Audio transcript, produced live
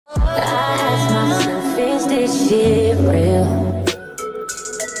this shit real.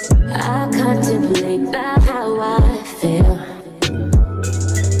 I contemplate about how I feel,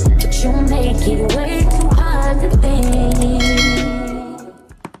 but you make it way too hard to think.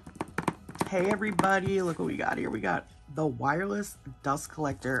 Hey everybody, look what we got here. We got the wireless dust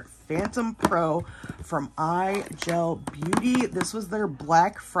collector Phantom Pro from iGel Beauty. This was their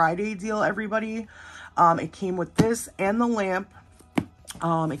Black Friday deal, everybody. It came with this and the lamp.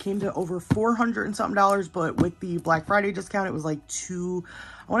 It came to over $400 and something, but with the Black Friday discount, it was like I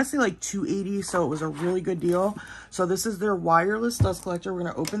want to say like $280, so it was a really good deal. So this is their wireless dust collector. We're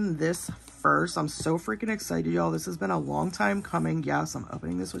going to open this first. I'm so freaking excited, y'all. This has been a long time coming. Yes, I'm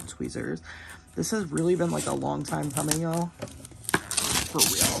opening this with tweezers. This has really been like a long time coming, y'all. For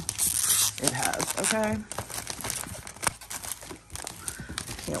real. It has, okay?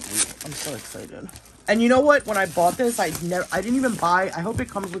 Can't wait. I'm so excited. And you know what? When I bought this, I didn't even buy. I hope it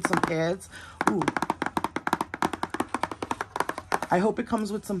comes with some pads. Ooh. I hope it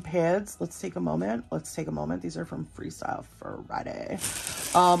comes with some pads. Let's take a moment. Let's take a moment. These are from Freestyle Friday.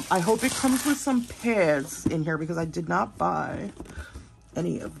 I hope it comes with some pads in here because I did not buy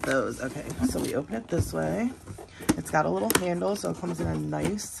any of those. Okay, so we open it this way. It's got a little handle, so it comes in a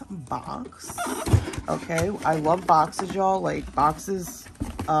nice box. Okay, I love boxes, y'all. Like, boxes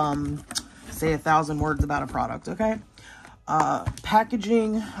say 1,000 words about a product, okay?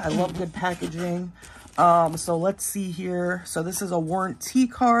 Packaging, I love good packaging. So let's see here. So this is a warranty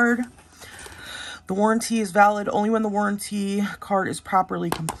card. The warranty is valid only when the warranty card is properly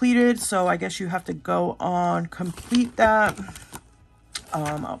completed. So I guess you have to go on complete that.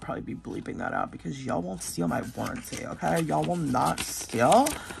 I'll probably be bleeping that out because y'all won't steal my warranty, okay? Y'all will not steal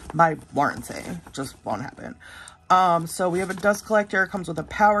my warranty. Just won't happen. So we have a dust collector. It comes with a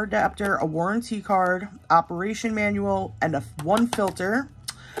power adapter, a warranty card, operation manual, and one filter.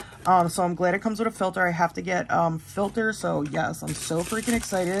 So I'm glad it comes with a filter. I have to get filter. So yes, I'm so freaking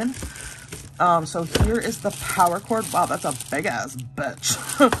excited. So here is the power cord. Wow, that's a big ass bitch.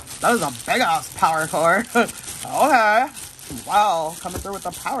 That is a big ass power cord. Okay. Wow, coming through with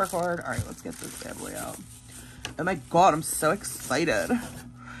the power cord. All right, let's get this bad boy out. Oh my god, I'm so excited.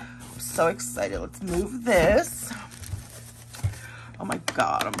 I'm so excited. Let's move this. Oh my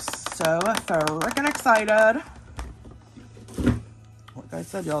god, I'm so freaking excited. Like I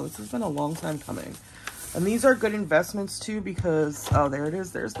said, y'all, this has been a long time coming. And these are good investments too because, oh, there it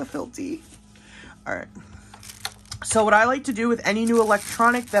is. There's the Filty. All right. So what I like to do with any new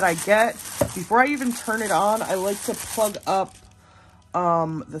electronic that I get, before I even turn it on, I like to plug up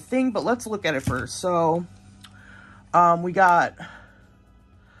the thing. But let's look at it first. So we got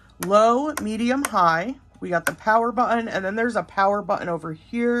low, medium, high. We got the power button, and then there's a power button over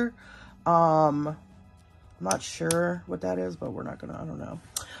here. I'm not sure what that is, but we're not gonna, I don't know.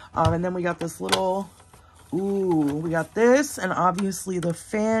 And then we got this little, ooh, we got this, and obviously the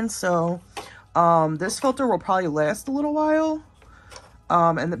fan. So this filter will probably last a little while,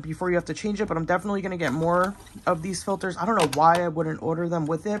 and before you have to change it, but I'm definitely going to get more of these filters. I don't know why I wouldn't order them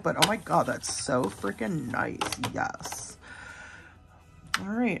with it, but oh my god, that's so freaking nice. Yes. All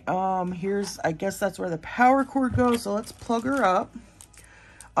right, here's, I guess that's where the power cord goes, so let's plug her up.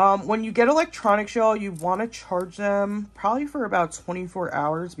 When you get electronics, y'all, you want to charge them probably for about 24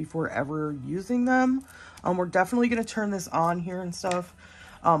 hours before ever using them. We're definitely going to turn this on here and stuff.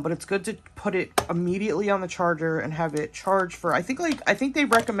 But it's good to put it immediately on the charger and have it charged for, I think they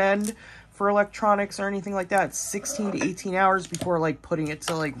recommend for electronics or anything like that, 16 to 18 hours before like putting it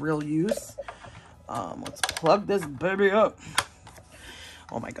to like real use. Let's plug this baby up.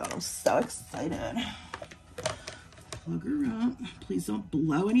 Oh my god, I'm so excited. Plug her up. Please don't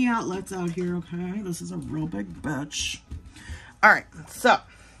blow any outlets out here, okay? This is a real big bitch. All right, so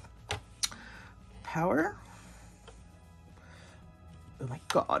power. Oh my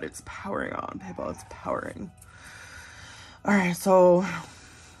god, it's powering on, people. It's powering. All right, so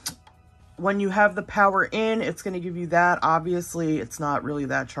when you have the power in, it's going to give you that. Obviously, it's not really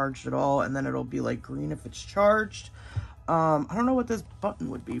that charged at all, and then it'll be like green if it's charged. I don't know what this button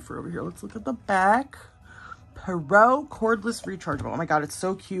would be for over here. Let's look at the back. Pro cordless rechargeable. Oh my god, it's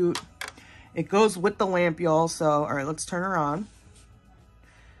so cute. It goes with the lamp, y'all. So, all right, let's turn her on.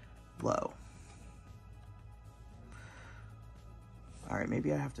 Low. All right,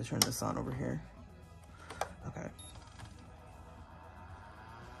 maybe I have to turn this on over here. Okay.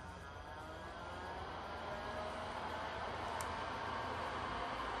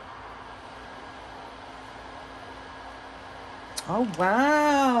 Oh,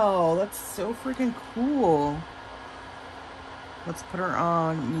 wow. That's so freaking cool. Let's put her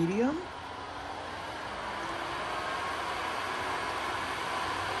on medium.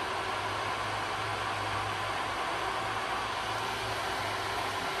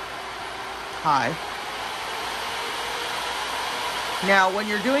 high. Now, when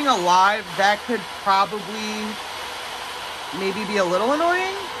you're doing a live, that could probably maybe be a little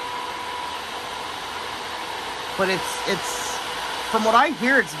annoying. But it's from what I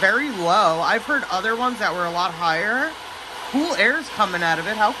hear, it's very low. I've heard other ones that were a lot higher. Cool air's coming out of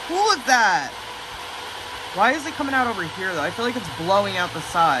it. How cool is that? Why is it coming out over here, though? I feel like it's blowing out the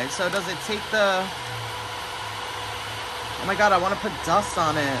side. So does it take the... Oh my god, I want to put dust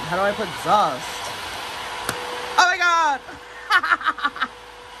on it. How do I put dust? Oh my god!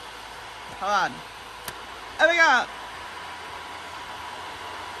 Hold on. Oh my god!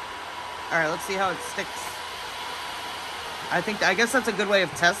 Alright, let's see how it sticks. I guess that's a good way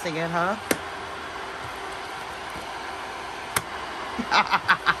of testing it, huh?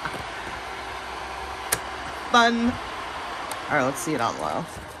 Fun. Alright, let's see it on low.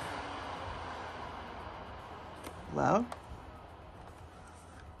 Low?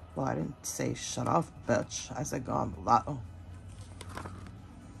 Well, I didn't say shut off, bitch. I said go on low.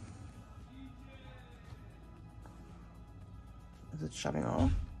 Is it shutting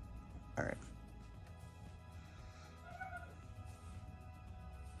off? Alright.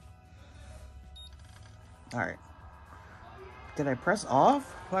 Alright. Did I press off?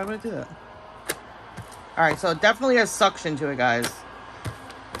 Why would I do that? Alright, so it definitely has suction to it, guys.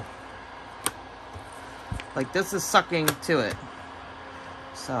 Like, this is sucking to it.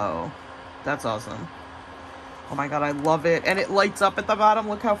 So, that's awesome. Oh my god, I love it. And it lights up at the bottom.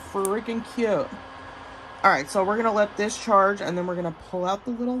 Look how freaking cute. Alright, so we're going to let this charge, and then we're going to pull out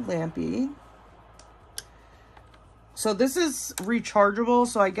the little lampy. So this is rechargeable,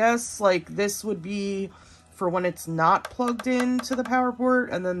 so I guess, like, this would be for when it's not plugged into the power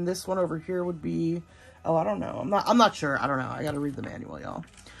port, and then this one over here would be... Oh, I don't know. I'm not sure. I don't know. I got to read the manual, y'all.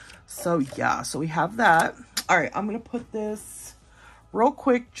 So, yeah. So, we have that. All right. I'm going to put this real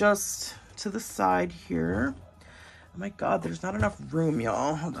quick just to the side here. Oh, my God. There's not enough room,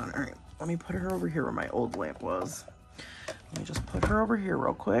 y'all. Hold on. All right. Let me put her over here where my old lamp was. Let me just put her over here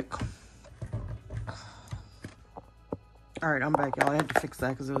real quick. All right. I'm back, y'all. I had to fix that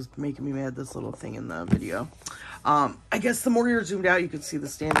because it was making me mad, this little thing in the video. I guess the more you're zoomed out, you can see the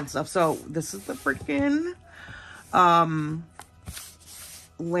stand and stuff. So this is the freaking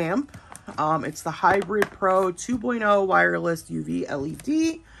lamp. It's the Hybrid Pro 2.0 wireless UV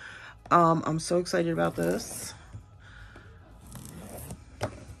LED. I'm so excited about this.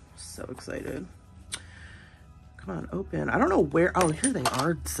 So excited. Come on, open. I don't know where. Oh, here they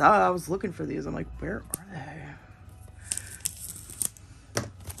are. Duh, I was looking for these. I'm like, where are they?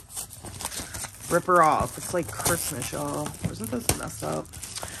 Rip her off. It's like Christmas, y'all. Isn't this messed up?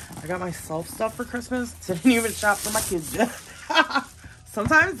 I got myself stuff for Christmas. Didn't even shop for my kids yet.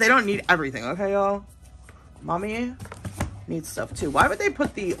 Sometimes they don't need everything, okay, y'all? Mommy needs stuff too. Why would they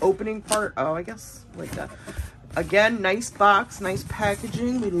put the opening part? Oh, I guess like that. Again, nice box, nice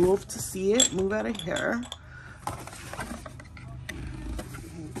packaging. We love to see it. Move out of here.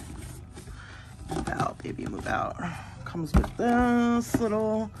 Move out, baby, move out. Comes with this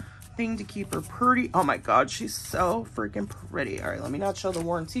little thing to keep her pretty. Oh my god, she's so freaking pretty. All right, let me not show the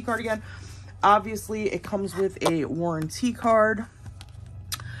warranty card again. Obviously, it comes with a warranty card.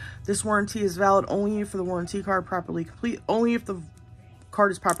 This warranty is valid only for the warranty card properly complete, only if the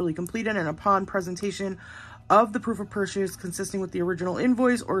card is properly completed and upon presentation of the proof of purchase consisting with the original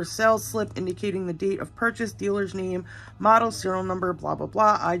invoice or sales slip indicating the date of purchase, dealer's name, model, serial number, blah, blah,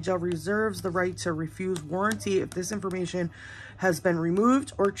 blah. iGel reserves the right to refuse warranty if this information has been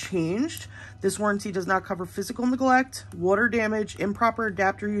removed or changed. This warranty does not cover physical neglect, water damage, improper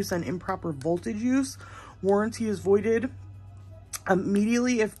adapter use, and improper voltage use. Warranty is voided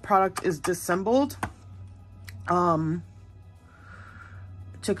immediately if product is disassembled.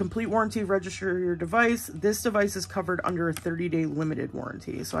 To complete warranty, register your device. This device is covered under a 30-day limited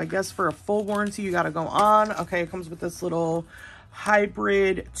warranty. So I guess for a full warranty, you got to go on. Okay, it comes with this little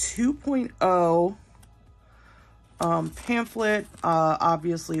Hybrid 2.0 pamphlet.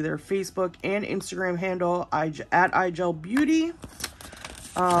 Obviously, their Facebook and Instagram handle, at iGel Beauty.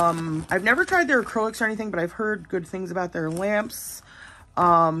 I've never tried their acrylics or anything, but I've heard good things about their lamps.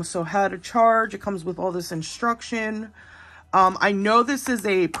 So how to charge. It comes with all this instruction. I know this is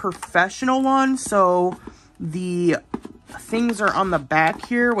a professional one, so the things are on the back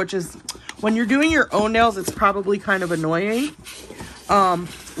here, which is, when you're doing your own nails, it's probably kind of annoying.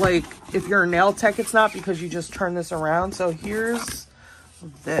 Like, if you're a nail tech, it's not, because you just turn this around. So here's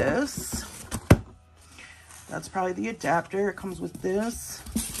this. That's probably the adapter. It comes with this.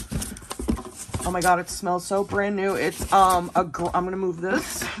 Oh my god, it smells so brand new. It's, I'm gonna move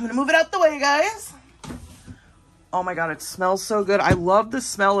this. I'm gonna move it out the way, guys. Oh my God, it smells so good. I love the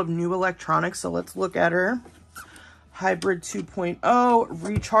smell of new electronics. So let's look at her. Hybrid 2.0,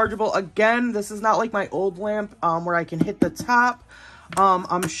 rechargeable. Again, this is not like my old lamp where I can hit the top.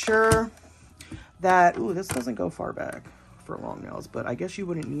 I'm sure that, ooh, this doesn't go far back for long nails, but I guess you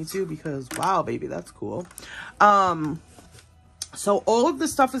wouldn't need to because, wow, baby, that's cool. So all of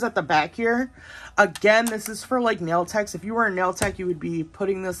this stuff is at the back here. Again, this is for like nail techs. If you were a nail tech, you would be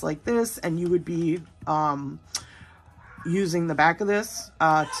putting this like this, and you would be using the back of this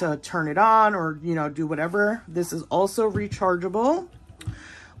to turn it on or, you know, do whatever. This is also rechargeable.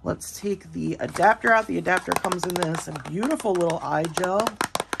 Let's take the adapter out. The adapter comes in this beautiful little iGel.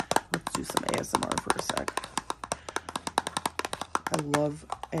 Let's do some ASMR for a sec. I love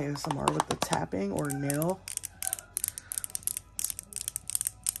ASMR with the tapping or nail.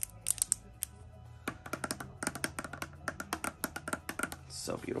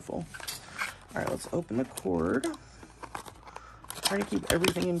 So beautiful. All right, let's open the cord. Trying to keep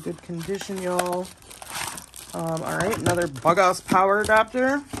everything in good condition, y'all. All right, another bug-ass power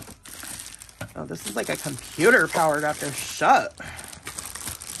adapter. Oh, this is like a computer power adapter. Shut.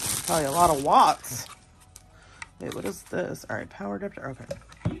 Probably a lot of watts. Wait, what is this? All right, power adapter. Okay.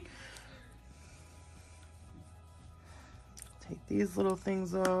 Take these little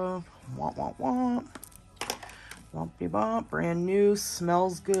things off. Womp, womp, womp. Wompy bump. Brand new.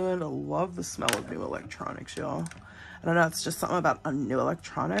 Smells good. I love the smell of new electronics, y'all. I don't know, it's just something about a new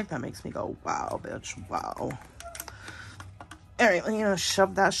electronic that makes me go, wow, bitch, wow. All right, you know,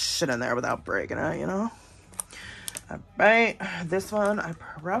 shove that shit in there without breaking it, you know? All right, this one, I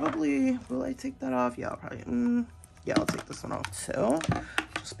probably, will I take that off? Yeah, I'll probably, yeah, I'll take this one off too.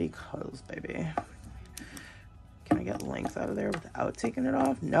 Just because, baby. Can I get length out of there without taking it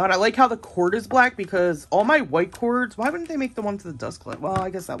off? No, and I like how the cord is black because all my white cords, why wouldn't they make the one to the dust collector? Well,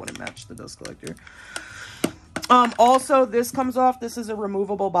 I guess that wouldn't match the dust collector. Also, this comes off. This is a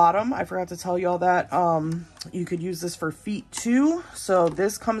removable bottom. I forgot to tell y'all that. You could use this for feet too. So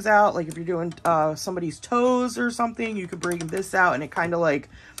this comes out, like if you're doing somebody's toes or something, you could bring this out and it kind of like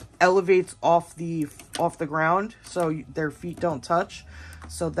elevates off the ground so their feet don't touch.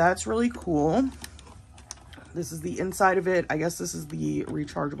 So that's really cool. This is the inside of it. I guess this is the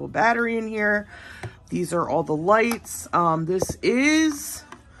rechargeable battery in here. These are all the lights. This is...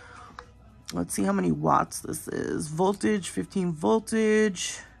 Let's see how many watts this is. Voltage, 15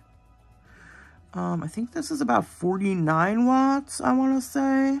 voltage. I think this is about 49 watts, I want to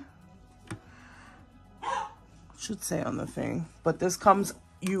say. Should say on the thing. But this comes,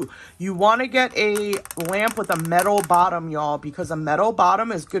 you want to get a lamp with a metal bottom, y'all, because a metal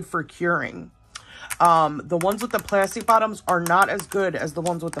bottom is good for curing. The ones with the plastic bottoms are not as good as the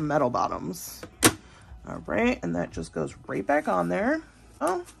ones with the metal bottoms. All right, and that just goes right back on there.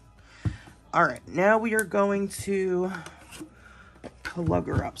 Oh. All right, now we are going to plug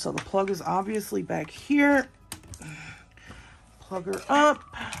her up. So the plug is obviously back here. Plug her up.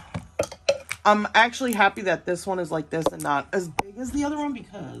 I'm actually happy that this one is like this and not as big as the other one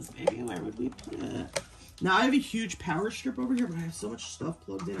because, baby, where would we put it? Now I have a huge power strip over here, but I have so much stuff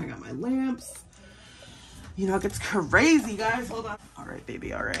plugged in. I got my lamps. You know, it gets crazy, guys. Hold on. All right,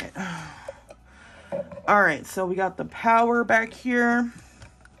 baby, all right. All right, so we got the power back here.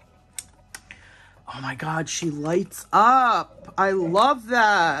 Oh my God, she lights up. I love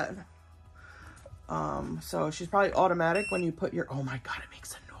that. So she's probably automatic when you put your, oh my God, it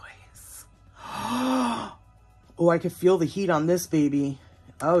makes a noise. Oh, I could feel the heat on this baby.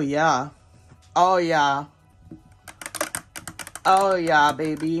 Oh yeah. Oh yeah. Oh yeah,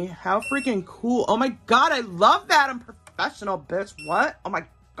 baby. How freaking cool. Oh my God, I love that. I'm professional, bitch. What? Oh my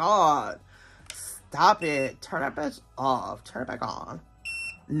God. Stop it. Turn that bitch off. Turn it back on.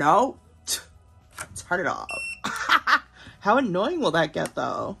 No. Turn it off. How annoying will that get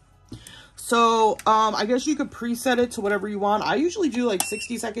though? So I guess you could preset it to whatever you want. I usually do like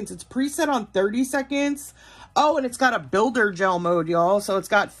 60 seconds. It's preset on 30 seconds. Oh, and it's got a builder gel mode, y'all. So it's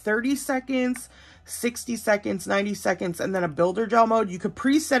got 30 seconds, 60 seconds, 90 seconds, and then a builder gel mode. You could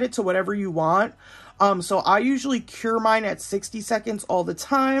preset it to whatever you want. So I usually cure mine at 60 seconds all the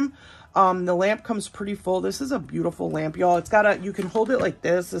time. The lamp comes pretty full. This is a beautiful lamp, y'all. It's got a, you can hold it like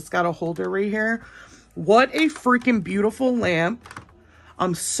this. It's got a holder right here. What a freaking beautiful lamp.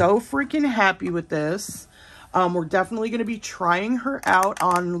 I'm so freaking happy with this. We're definitely going to be trying her out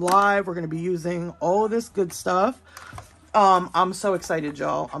on live. We're going to be using all of this good stuff. I'm so excited,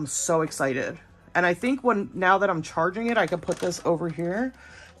 y'all. I'm so excited. And I think now that I'm charging it, I could put this over here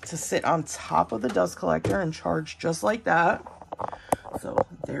to sit on top of the dust collector and charge just like that. So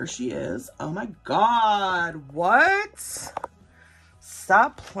there she is. Oh my God. What? Stop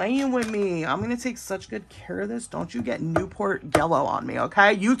Stop playing with me. I'm going to take such good care of this. Don't you get Newport yellow on me,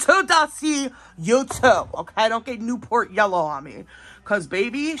 okay? You too, Dusty. You too, okay? Don't get Newport yellow on me. Because,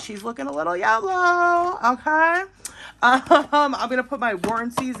 baby, she's looking a little yellow, okay? I'm going to put my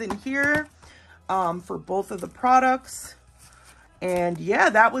warranties in here for both of the products. And, yeah,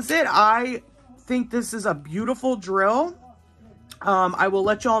 that was it. I think this is a beautiful drill. I will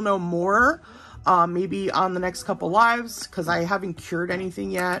let y'all know more maybe on the next couple lives, because I haven't cured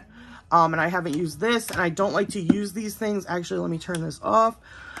anything yet. And I haven't used this, and I don't like to use these things. Actually, let me turn this off.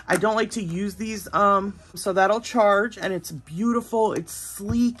 I don't like to use these, so that'll charge, and it's beautiful, it's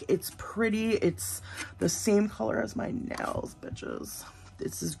sleek, it's pretty, it's the same color as my nails, bitches.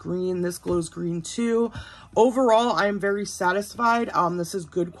 This is green, this glows green too. Overall, I am very satisfied. This is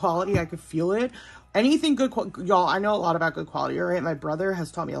good quality, I could feel it. Anything good, y'all, I know a lot about good quality, all right? My brother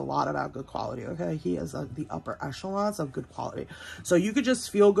has taught me a lot about good quality, okay? He is the upper echelons of good quality. So you could just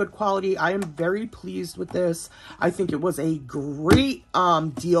feel good quality. I am very pleased with this. I think it was a great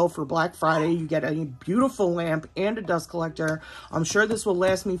deal for Black Friday. You get a beautiful lamp and a dust collector. I'm sure this will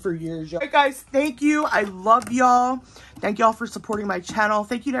last me for years. All right, guys, thank you. I love y'all. Thank y'all for supporting my channel.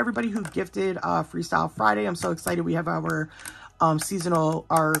 Thank you to everybody who gifted Freestyle Friday. I'm so excited. We have our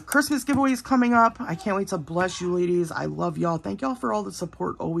our Christmas giveaways coming up. I can't wait to bless you ladies. I love y'all. Thank y'all for all the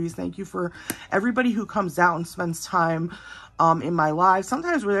support always. Thank you for everybody who comes out and spends time in my live.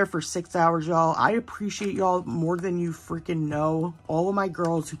 Sometimes we're there for 6 hours, y'all. I appreciate y'all more than you freaking know. All of my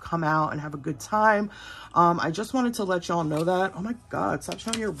girls who come out and have a good time. I just wanted to let y'all know that. Oh my God, stop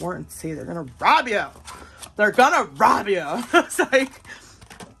showing your warranty. They're gonna rob you. They're gonna rob you. It's like,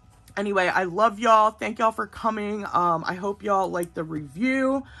 anyway, I love y'all. Thank y'all for coming. I hope y'all like the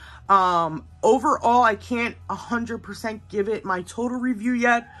review. Overall, I can't 100% give it my total review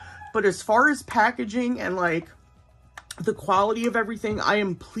yet, but as far as packaging and like the quality of everything, I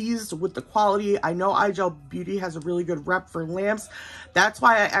am pleased with the quality. I know iGel Beauty has a really good rep for lamps. That's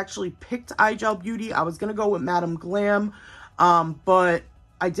why I actually picked iGel Beauty. I was gonna go with Madame Glam, but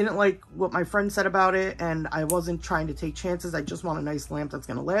I didn't like what my friend said about it, and I wasn't trying to take chances. I just want a nice lamp that's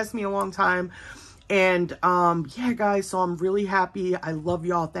going to last me a long time. And, yeah, guys, so I'm really happy. I love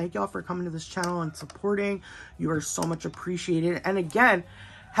y'all. Thank y'all for coming to this channel and supporting. You are so much appreciated. And, again,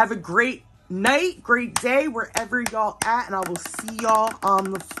 have a great night, great day, wherever y'all at, and I will see y'all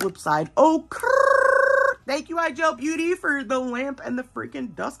on the flip side. Oh, thank you, iGel Beauty, for the lamp and the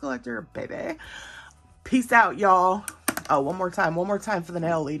freaking dust collector, baby. Peace out, y'all. Oh, one more time for the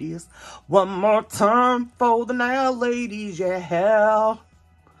nail ladies. One more time for the nail ladies, yeah.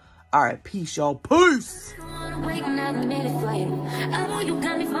 All right, peace, y'all. Peace.